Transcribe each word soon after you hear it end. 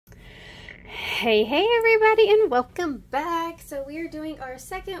Hey everybody, and welcome back. So we are doing our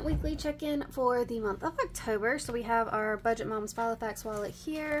second weekly check-in for the month of October. So we have our Budget Mom's Filofax wallet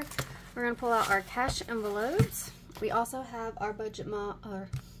here. We're going to pull out our cash envelopes. We also have our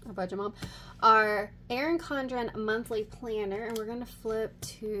our Erin Condren monthly planner, and we're going to flip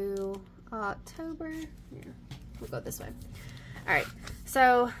to October. Here, we'll go this way. Alright,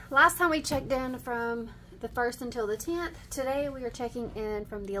 so last time we checked in from the 1st until the 10th. Today we are checking in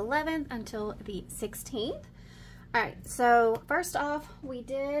from the 11th until the 16th. Alright, so first off, we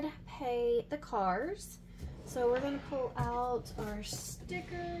did pay the cars. So we're going to pull out our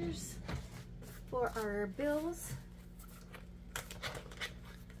stickers for our bills.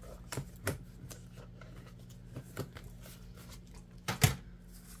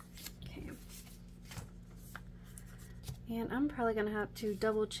 And I'm probably going to have to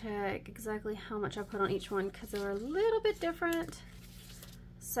double check exactly how much I put on each one because they were a little bit different.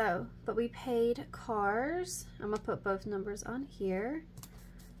 So, but we paid cars. I'm going to put both numbers on here.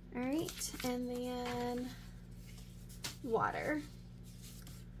 Alright, and then water.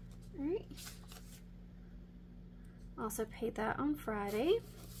 Alright. Also paid that on Friday.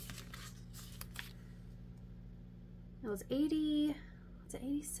 It was 80, was it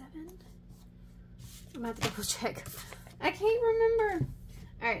 87? I'm going to have to double check. I can't remember.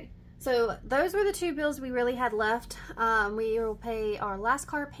 Alright, so those were the two bills we really had left. We will pay our last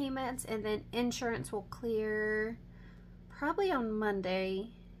car payments, and then insurance will clear probably on Monday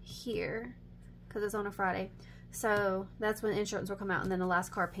here because it's on a Friday. So that's when insurance will come out, and then the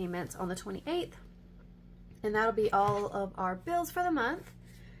last car payments on the 28th. And that'll be all of our bills for the month.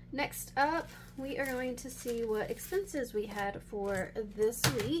 Next up, we are going to see what expenses we had for this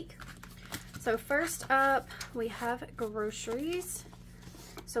week. So first up, we have groceries.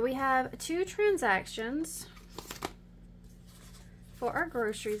 So we have 2 transactions for our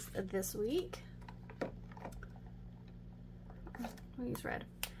groceries this week. I'll use red.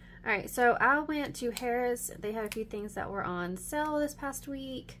 All right, so I went to Harris. They had a few things that were on sale this past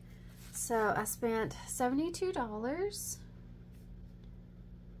week. So I spent $72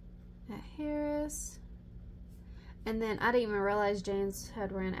 at Harris. And then I didn't even realize James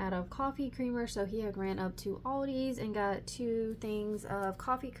had ran out of coffee creamer, so he had ran up to Aldi's and got 2 things of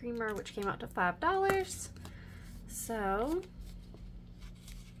coffee creamer, which came out to $5. So,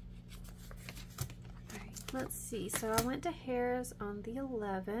 alright, let's see. So I went to Harris on the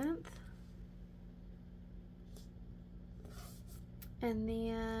 11th. And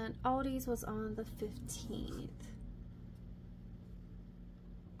then Aldi's was on the 15th.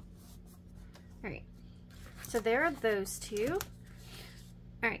 Alright. So there are those 2.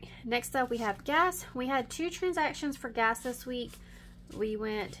 Alright, next up we have gas. We had 2 transactions for gas this week. We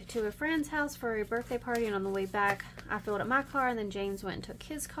went to a friend's house for a birthday party, and on the way back I filled up my car, and then James went and took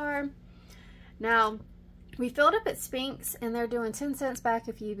his car. Now, we filled up at Spink's, and they're doing 10 cents back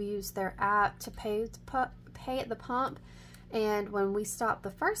if you use their app to pay at the pump. And when we stopped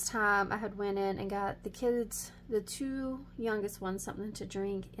the first time, I had went in and got the kids, the 2 youngest ones, something to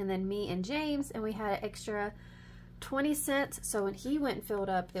drink, and then me and James, and we had an extra 20 cents. So when he went and filled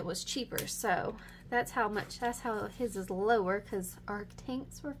up, it was cheaper. So that's how his is lower, because our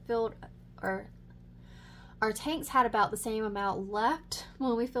tanks were filled, or our tanks had about the same amount left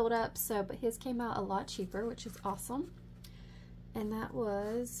when we filled up. So, but his came out a lot cheaper, which is awesome. And that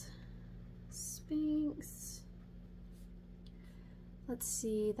was Spink's. Let's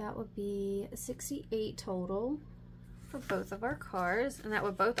see, that would be 68 total for both of our cars, and that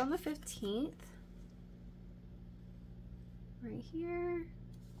were both on the 15th. Right here.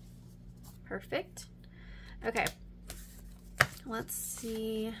 Perfect. Okay. Let's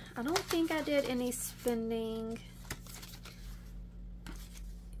see. I don't think I did any spending.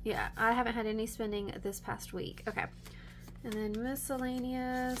 Yeah, I haven't had any spending this past week. Okay. And then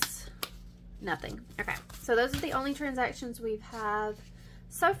miscellaneous. Nothing. Okay, so those are the only transactions we've had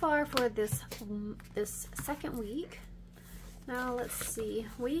so far for this second week. Now let's see.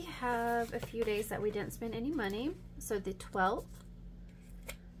 We have a few days that we didn't spend any money. So the 12th,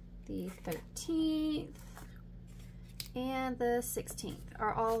 the 13th, and the 16th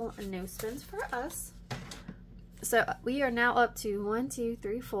are all no spends for us. So we are now up to 1, 2,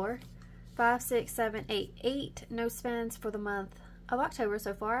 3, 4, 5, 6, 7, 8 no spends for the month of October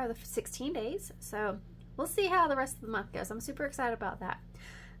so far, the 16 days. So we'll see how the rest of the month goes. I'm super excited about that.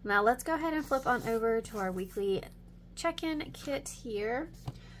 Now let's go ahead and flip on over to our weekly check-in kit here.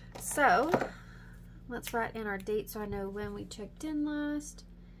 So let's write in our date so I know when we checked in last.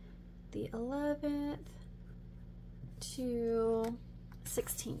 The 11th to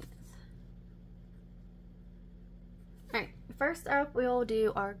 16th. Alright, first up we'll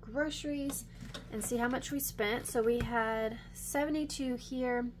do our groceries and see how much we spent. So we had 72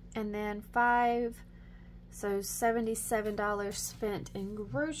 here and then 5, so $77 spent in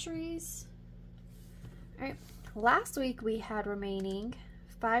groceries. Alright, last week we had remaining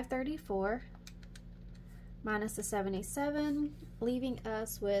 $534 minus the 77, leaving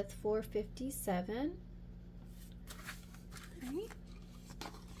us with $457. Alright.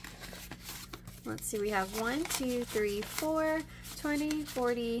 Let's see, we have 1, 2, 3, 4, 20,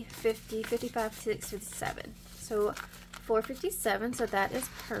 40, 50, 55, 56, 57. So 457, so that is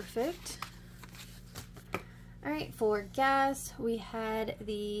perfect. Alright, for gas, we had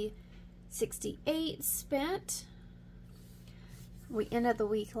the 68 spent. We ended the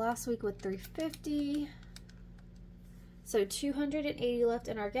week last week with 350. So 280 left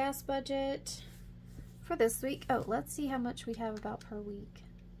in our gas budget for this week. Oh, let's see how much we have about per week.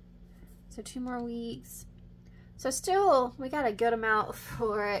 So 2 more weeks. So still, we got a good amount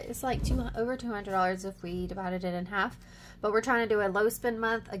for it. It's like over $200 if we divided it in half. But we're trying to do a low spend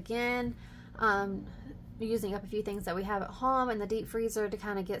month again. Using up a few things that we have at home in the deep freezer to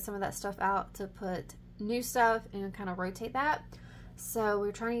kind of get some of that stuff out to put new stuff and kind of rotate that. So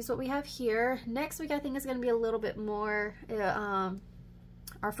we're trying to use what we have here. Next week I think is going to be a little bit more, our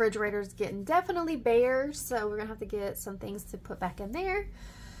refrigerator's getting definitely bare, so we're going to have to get some things to put back in there.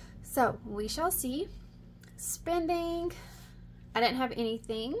 So we shall see. Spending, I didn't have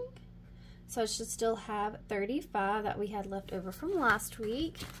anything, so I should still have 35 that we had left over from last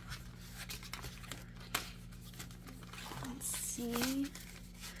week. Let's see,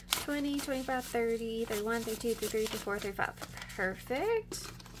 20, 25, 30, 31, 32, 33, 34, 35. Perfect.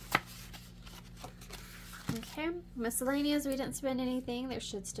 Okay, miscellaneous, we didn't spend anything. There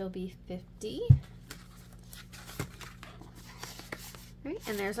should still be 50. All right,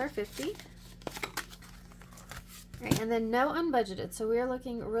 and there's our 50. All right, and then no unbudgeted. So we are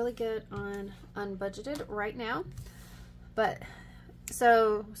looking really good on unbudgeted right now. But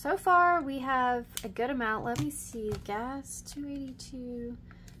so far we have a good amount. Let me see, gas, 282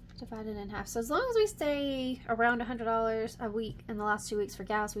 divided in half. So as long as we stay around $100 a week in the last 2 weeks for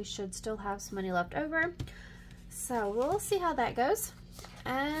gas, we should still have some money left over. So we'll see how that goes.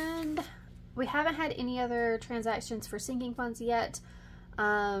 And we haven't had any other transactions for sinking funds yet.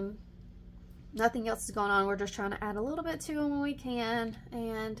 Nothing else is going on. We're just trying to add a little bit to them when we can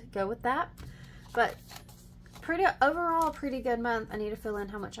and go with that. But overall, pretty good month. I need to fill in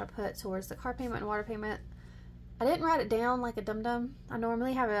how much I put towards the car payment and water payment. I didn't write it down like a dum-dum. I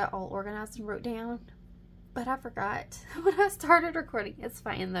normally have it all organized and wrote down, but I forgot when I started recording. It's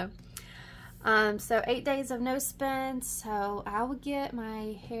fine though. So 8 days of no spend. So I will get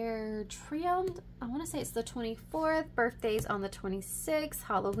my hair trimmed. I want to say it's the 24th. Birthday's on the 26th.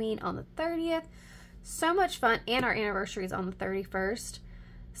 Halloween on the 30th. So much fun. And our anniversary is on the 31st.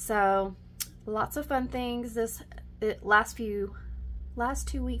 So lots of fun things this last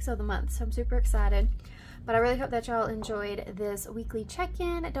 2 weeks of the month. So I'm super excited. But I really hope that y'all enjoyed this weekly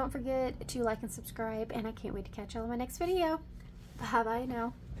check-in. Don't forget to like and subscribe. And I can't wait to catch y'all in my next video. Bye-bye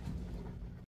now.